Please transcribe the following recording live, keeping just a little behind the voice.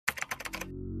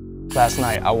Last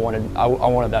night, I wanted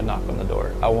that knock on the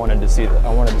door. I wanted to see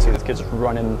this kid just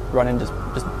run in,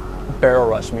 just barrel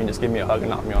rush me and just give me a hug and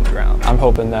knock me on the ground. I'm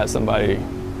hoping that somebody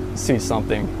sees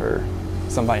something or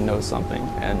somebody knows something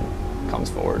and comes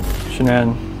forward.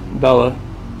 Shanann, Bella,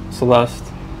 Celeste,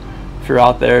 if you're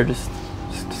out there, just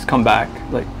come back.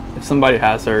 Like, if somebody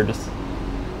has her, just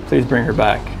please bring her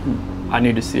back. I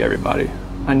need to see everybody.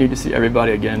 I need to see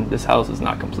everybody again. This house is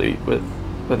not complete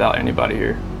without anybody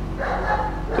here.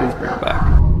 Please bring her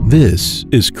back. This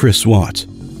is Chris Watts,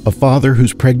 a father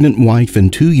whose pregnant wife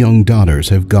and 2 young daughters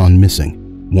have gone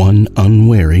missing one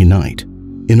unwary night.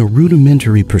 In a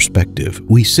rudimentary perspective,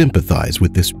 we sympathize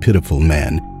with this pitiful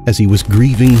man as he was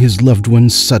grieving his loved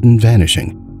one's sudden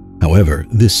vanishing. However,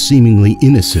 this seemingly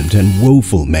innocent and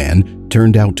woeful man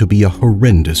turned out to be a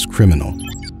horrendous criminal.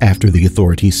 After the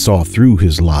authorities saw through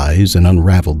his lies and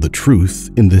unraveled the truth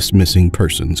in this missing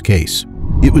persons case,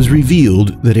 it was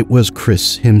revealed that it was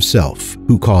Chris himself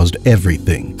who caused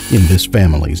everything in this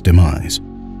family's demise.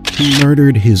 He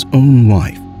murdered his own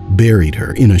wife, buried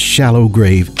her in a shallow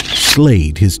grave,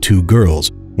 slayed his 2 girls,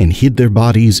 and hid their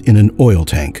bodies in an oil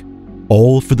tank,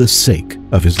 all for the sake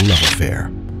of his love affair.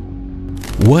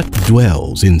 What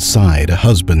dwells inside a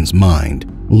husband's mind,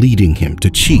 leading him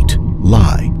to cheat,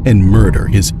 lie, and murder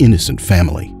his innocent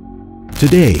family?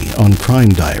 Today on Crime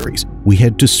Diaries, we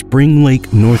head to Spring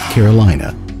Lake, North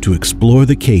Carolina to explore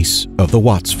the case of the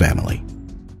Watts family.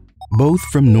 Both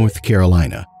from North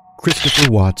Carolina,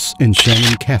 Christopher Watts and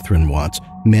Shannon Catherine Watts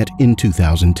met in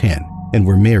 2010 and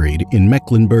were married in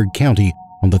Mecklenburg County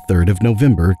on the 3rd of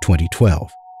November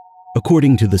 2012.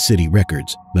 According to the city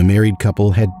records, the married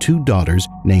couple had 2 daughters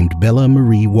named Bella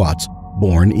Marie Watts,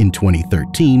 born in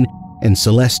 2013, and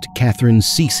Celeste Catherine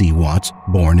Cece Watts,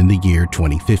 born in the year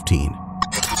 2015.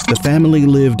 The family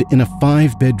lived in a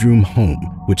 5-bedroom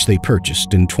home, which they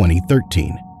purchased in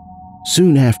 2013.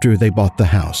 Soon after they bought the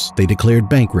house, they declared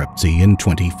bankruptcy in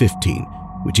 2015,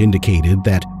 which indicated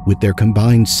that with their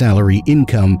combined salary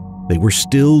income, they were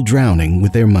still drowning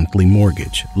with their monthly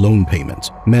mortgage, loan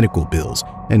payments, medical bills,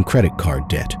 and credit card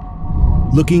debt.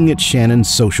 Looking at Shannon's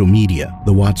social media,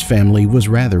 the Watts family was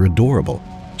rather adorable.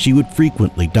 She would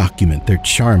frequently document their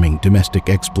charming domestic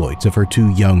exploits of her 2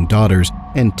 young daughters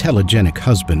and telegenic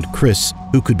husband, Chris,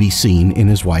 who could be seen in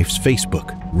his wife's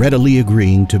Facebook, readily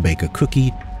agreeing to bake a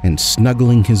cookie and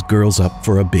snuggling his girls up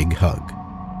for a big hug.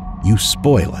 "You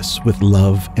spoil us with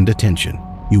love and attention.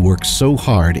 You work so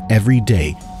hard every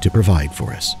day to provide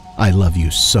for us. I love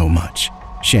you so much,"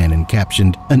 Shannon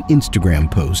captioned an Instagram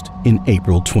post in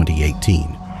April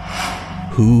 2018.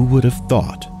 Who would have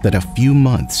thought that a few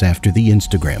months after the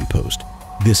Instagram post,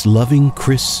 this loving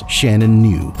Chris Shannon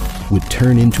knew would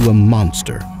turn into a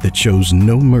monster that shows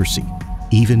no mercy,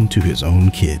 even to his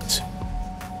own kids?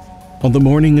 On the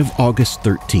morning of August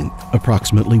 13th,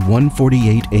 approximately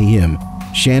 1:48 a.m.,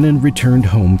 Shannon returned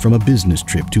home from a business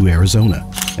trip to Arizona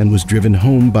and was driven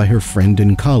home by her friend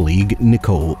and colleague,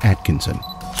 Nicole Atkinson.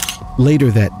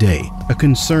 Later that day, a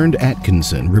concerned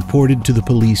Atkinson reported to the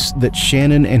police that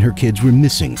Shannon and her kids were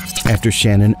missing after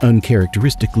Shannon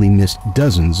uncharacteristically missed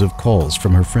dozens of calls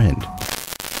from her friend.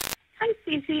 Hi,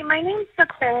 Cece. My name's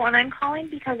Nicole, and I'm calling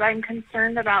because I'm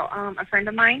concerned about a friend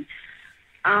of mine.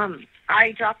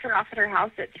 I dropped her off at her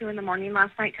house at 2 in the morning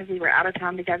last night because we were out of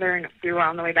town together, and we were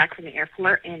on the way back from the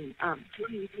airport, and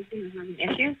she's having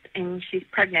issues, and she's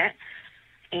pregnant.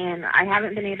 And I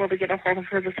haven't been able to get a hold of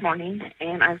her this morning,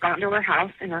 and I've gone to her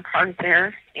house, and her car's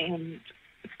there, and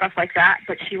stuff like that,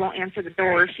 but she won't answer the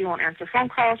door, she won't answer phone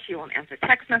calls, she won't answer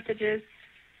text messages,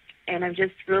 and I'm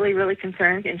just really, really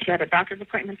concerned, and she had a doctor's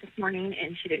appointment this morning,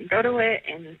 and she didn't go to it,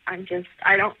 and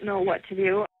I don't know what to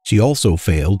do. She also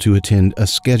failed to attend a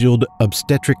scheduled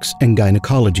obstetrics and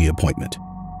gynecology appointment.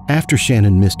 After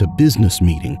Shannon missed a business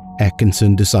meeting,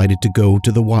 Atkinson decided to go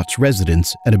to the Watts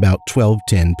residence at about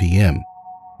 12:10 p.m.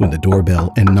 When the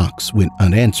doorbell and knocks went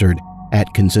unanswered,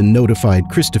 Atkinson notified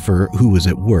Christopher, who was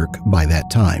at work by that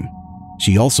time.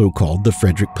 She also called the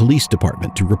Frederick Police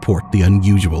Department to report the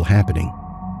unusual happening.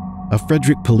 A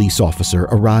Frederick police officer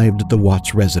arrived at the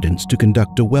Watts residence to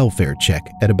conduct a welfare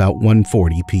check at about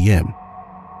 1:40 p.m.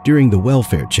 During the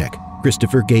welfare check,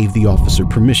 Christopher gave the officer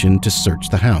permission to search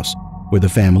the house, where the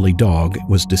family dog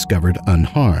was discovered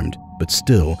unharmed, but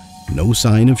still, no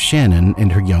sign of Shannon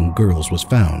and her young girls was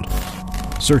found.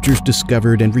 Searchers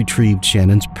discovered and retrieved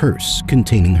Shannon's purse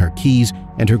containing her keys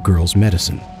and her girls'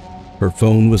 medicine. Her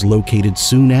phone was located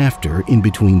soon after in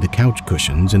between the couch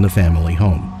cushions in the family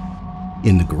home.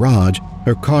 In the garage,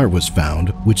 her car was found,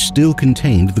 which still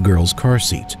contained the girls' car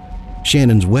seats.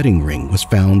 Shannon's wedding ring was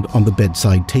found on the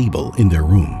bedside table in their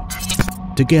room.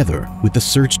 Together with the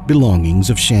searched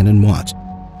belongings of Shannon Watts,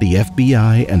 The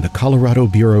FBI and the Colorado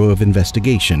Bureau of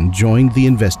Investigation joined the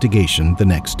investigation the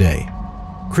next day.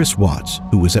 Chris Watts,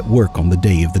 who was at work on the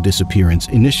day of the disappearance,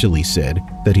 initially said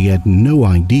that he had no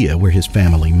idea where his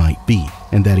family might be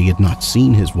and that he had not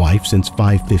seen his wife since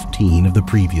 5:15 of the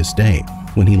previous day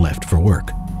when he left for work.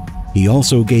 He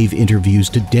also gave interviews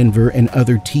to Denver and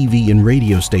other TV and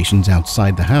radio stations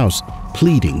outside the house,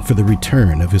 pleading for the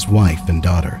return of his wife and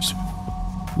daughters.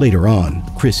 Later on,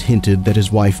 Chris hinted that his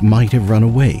wife might have run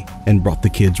away and brought the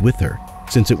kids with her,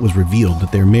 since it was revealed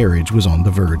that their marriage was on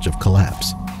the verge of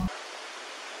collapse.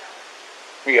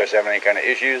 You guys having any kind of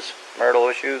issues, marital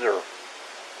issues, or?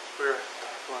 We're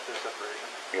going through separation.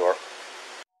 You are?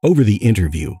 Over the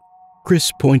interview, Chris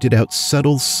pointed out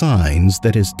subtle signs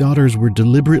that his daughters were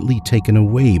deliberately taken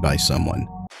away by someone.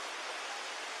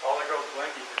 All the girls'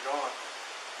 blankies are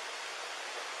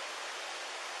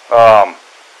gone.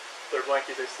 Their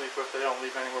blankies they sleep with, they don't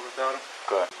leave anywhere without them.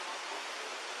 Good.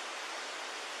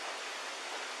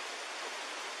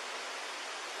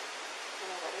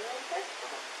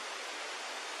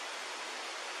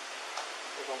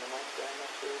 On the nightstand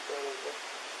next to each other.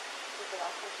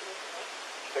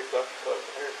 Takes off your clothes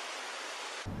and hair.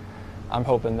 I'm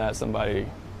hoping that somebody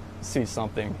sees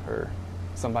something or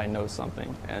somebody knows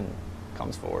something and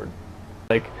comes forward.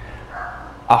 Like,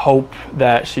 I hope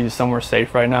that she's somewhere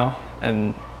safe right now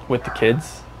and with the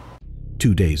kids.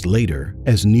 2 days later,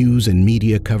 as news and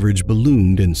media coverage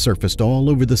ballooned and surfaced all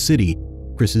over the city,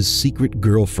 Chris's secret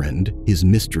girlfriend, his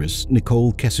mistress,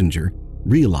 Nicole Kessinger,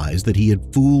 realized that he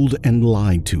had fooled and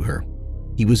lied to her.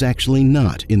 He was actually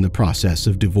not in the process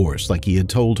of divorce like he had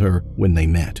told her when they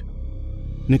met.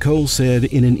 Nicole said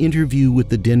in an interview with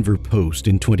the Denver Post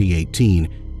in 2018,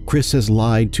 Chris has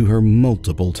lied to her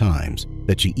multiple times,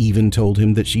 that she even told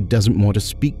him that she doesn't want to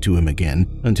speak to him again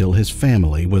until his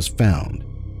family was found.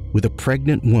 With a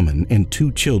pregnant woman and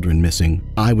 2 children missing,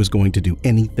 I was going to do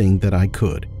anything that I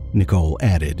could, Nicole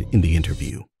added in the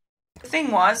interview. The thing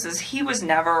is he was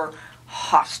never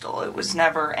hostile. It was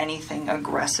never anything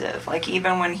aggressive. Like,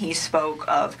 even when he spoke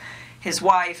of his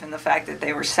wife and the fact that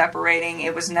they were separating,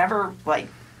 it was never like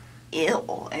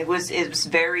ill. It was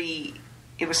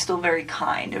still very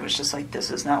kind. It was just like,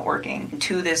 this is not working.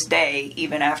 To this day,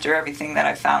 even after everything that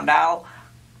I found out,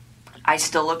 I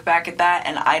still look back at that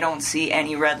and I don't see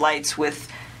any red lights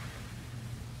with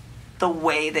the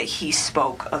way that he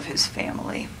spoke of his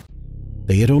family.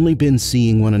 They had only been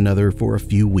seeing one another for a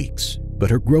few weeks, but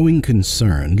her growing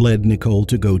concern led Nicole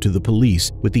to go to the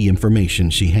police with the information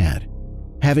she had.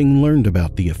 Having learned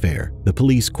about the affair, the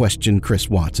police questioned Chris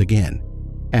Watts again.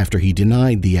 After he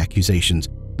denied the accusations,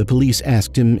 the police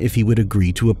asked him if he would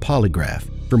agree to a polygraph,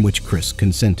 from which Chris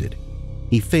consented.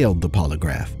 He failed the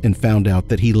polygraph and found out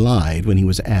that he lied when he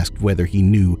was asked whether he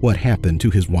knew what happened to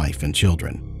his wife and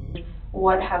children.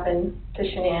 What happened to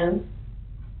Shanann,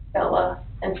 Bella,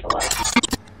 and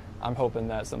Celeste? I'm hoping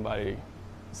that somebody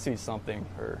sees something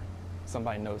or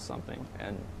somebody knows something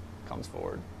and comes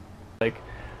forward. Like,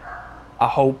 I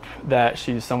hope that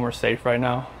she's somewhere safe right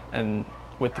now and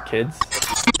with the kids.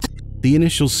 The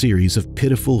initial series of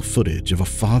pitiful footage of a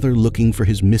father looking for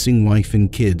his missing wife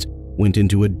and kids went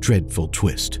into a dreadful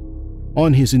twist.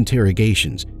 On his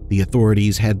interrogations, the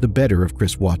authorities had the better of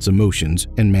Chris Watts' emotions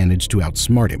and managed to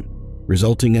outsmart him,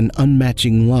 resulting in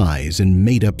unmatching lies and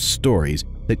made-up stories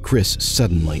that Chris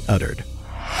suddenly uttered.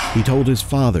 He told his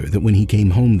father that when he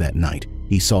came home that night,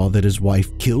 he saw that his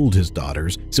wife killed his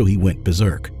daughters, so he went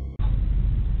berserk.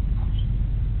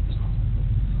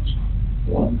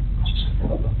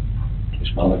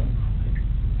 His mother,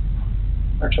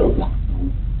 our children.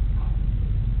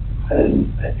 I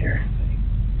didn't hear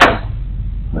anything.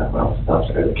 When I was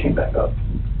downstairs, they came back up.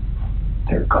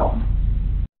 They were gone.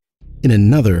 In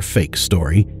another fake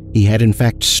story, he had in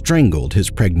fact strangled his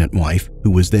pregnant wife,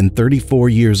 who was then 34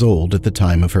 years old at the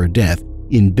time of her death,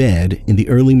 in bed in the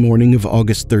early morning of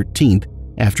August 13th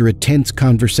after a tense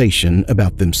conversation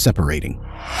about them separating.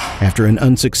 After an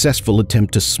unsuccessful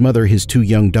attempt to smother his 2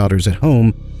 young daughters at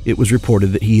home, it was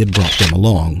reported that he had brought them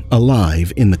along,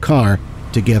 alive, in the car,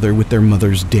 together with their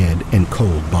mother's dead and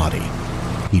cold body.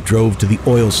 He drove to the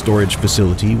oil storage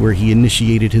facility where he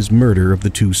initiated his murder of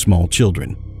the 2 small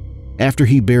children. After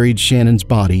he buried Shannon's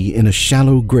body in a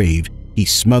shallow grave, he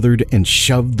smothered and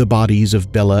shoved the bodies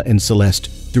of Bella and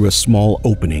Celeste through a small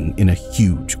opening in a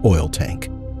huge oil tank.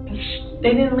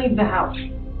 They didn't leave the house.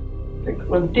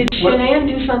 Did Shanann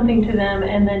do something to them,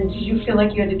 and then did you feel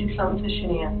like you had to do something to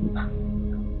Shanann?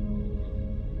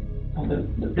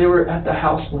 They were at the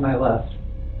house when I left.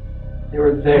 They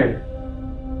were there.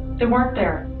 They weren't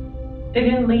there. They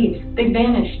didn't leave. They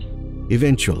vanished.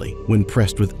 Eventually, when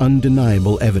pressed with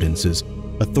undeniable evidences,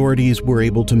 authorities were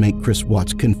able to make Chris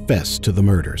Watts confess to the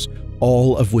murders,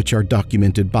 all of which are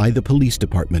documented by the police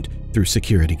department through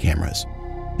security cameras,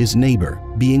 his neighbor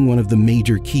being one of the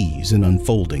major keys in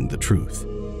unfolding the truth.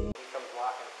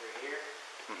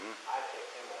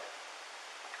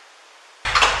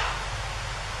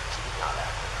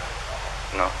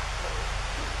 No.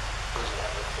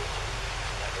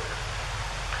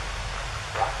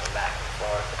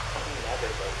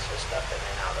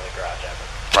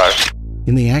 Right.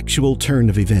 In the actual turn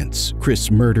of events,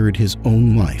 Chris murdered his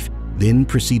own wife, then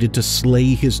proceeded to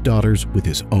slay his daughters with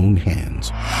his own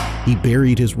hands. He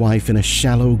buried his wife in a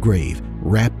shallow grave,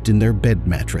 wrapped in their bed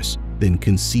mattress, then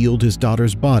concealed his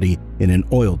daughter's body in an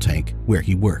oil tank where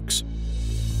he works.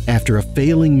 After a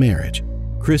failing marriage,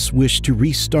 Chris wished to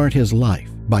restart his life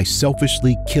by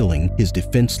selfishly killing his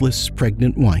defenseless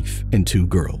pregnant wife and 2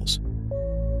 girls.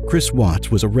 Chris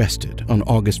Watts was arrested on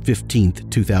August 15,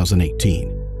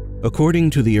 2018. According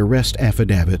to the arrest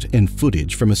affidavit and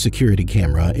footage from a security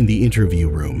camera in the interview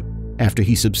room, after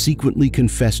he subsequently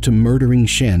confessed to murdering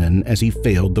Shannon as he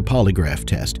failed the polygraph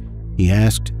test, he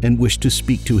asked and wished to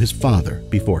speak to his father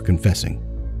before confessing.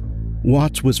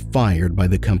 Watts was fired by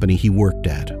the company he worked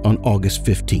at on August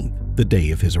 15th, the day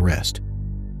of his arrest.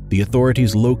 The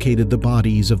authorities located the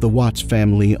bodies of the Watts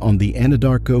family on the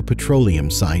Anadarko petroleum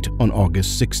site on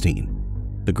August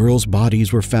 16. The girls'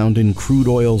 bodies were found in crude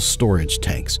oil storage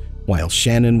tanks, while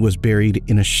Shannon was buried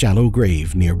in a shallow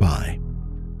grave nearby.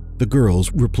 The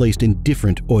girls were placed in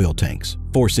different oil tanks,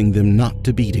 forcing them not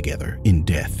to be together in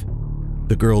death.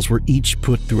 The girls were each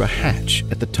put through a hatch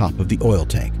at the top of the oil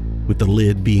tank, with the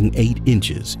lid being 8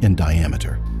 inches in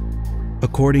diameter.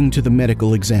 According to the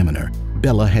medical examiner,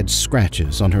 Bella had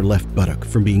scratches on her left buttock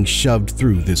from being shoved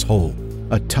through this hole.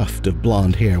 A tuft of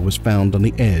blonde hair was found on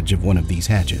the edge of one of these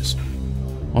hatches.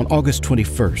 On August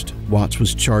 21st, Watts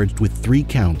was charged with 3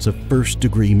 counts of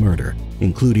first-degree murder,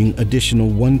 including additional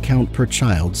 1 count per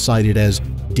child cited as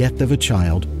death of a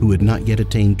child who had not yet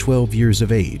attained 12 years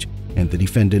of age, and the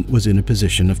defendant was in a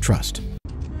position of trust.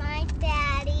 My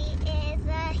daddy is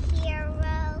a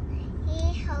hero.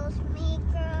 He helps me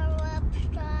grow up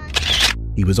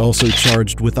strong. He was also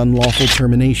charged with unlawful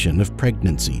termination of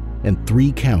pregnancy and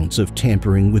 3 counts of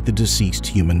tampering with the deceased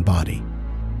human body.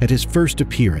 At his first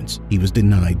appearance, he was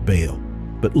denied bail,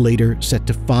 but later set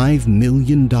to $5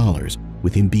 million,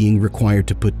 with him being required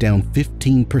to put down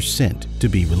 15% to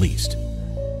be released.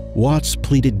 Watts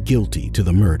pleaded guilty to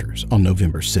the murders on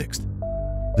November 6th.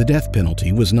 The death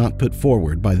penalty was not put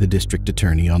forward by the district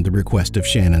attorney on the request of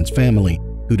Shannon's family,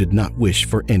 who did not wish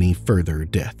for any further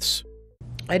deaths.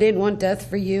 I didn't want death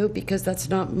for you because that's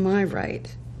not my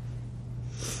right.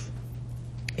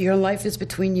 Your life is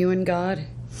between you and God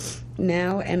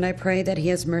now, and I pray that He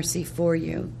has mercy for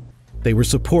you. They were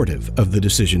supportive of the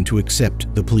decision to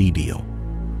accept the plea deal.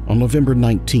 On November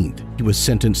 19th, he was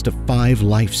sentenced to 5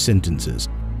 life sentences,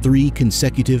 3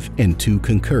 consecutive and 2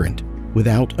 concurrent,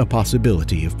 without a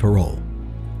possibility of parole.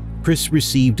 Chris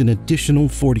received an additional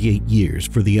 48 years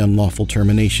for the unlawful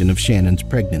termination of Shannon's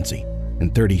pregnancy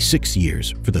and 36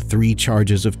 years for the 3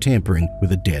 charges of tampering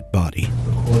with a dead body.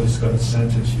 The court is going to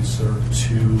sentence you, sir,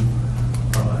 to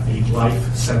a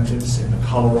life sentence in the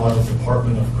Colorado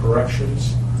Department of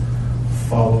Corrections,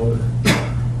 followed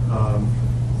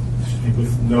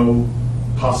with no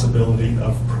possibility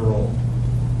of parole.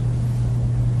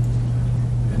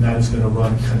 And that is going to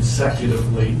run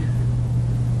consecutively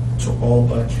to all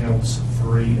but counts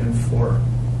 3 and 4.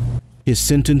 His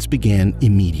sentence began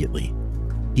immediately.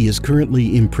 He is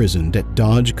currently imprisoned at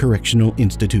Dodge Correctional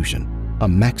Institution, a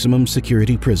maximum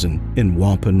security prison in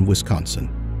Waupun, Wisconsin.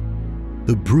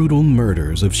 The brutal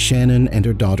murders of Shannon and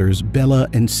her daughters Bella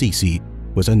and Cece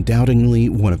was undoubtedly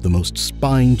one of the most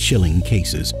spine-chilling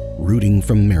cases rooting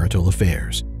from marital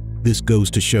affairs. This goes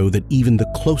to show that even the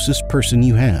closest person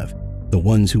you have, the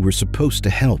ones who were supposed to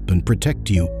help and protect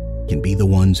you, can be the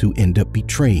ones who end up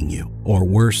betraying you, or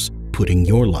worse, putting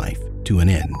your life to an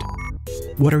end.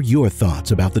 What are your thoughts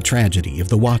about the tragedy of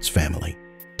the Watts family?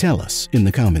 Tell us in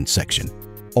the comments section.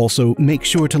 Also, make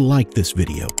sure to like this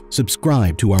video,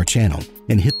 subscribe to our channel,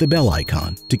 and hit the bell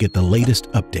icon to get the latest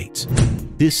updates.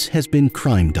 This has been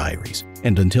Crime Diaries,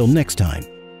 and until next time,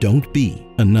 don't be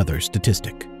another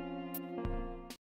statistic.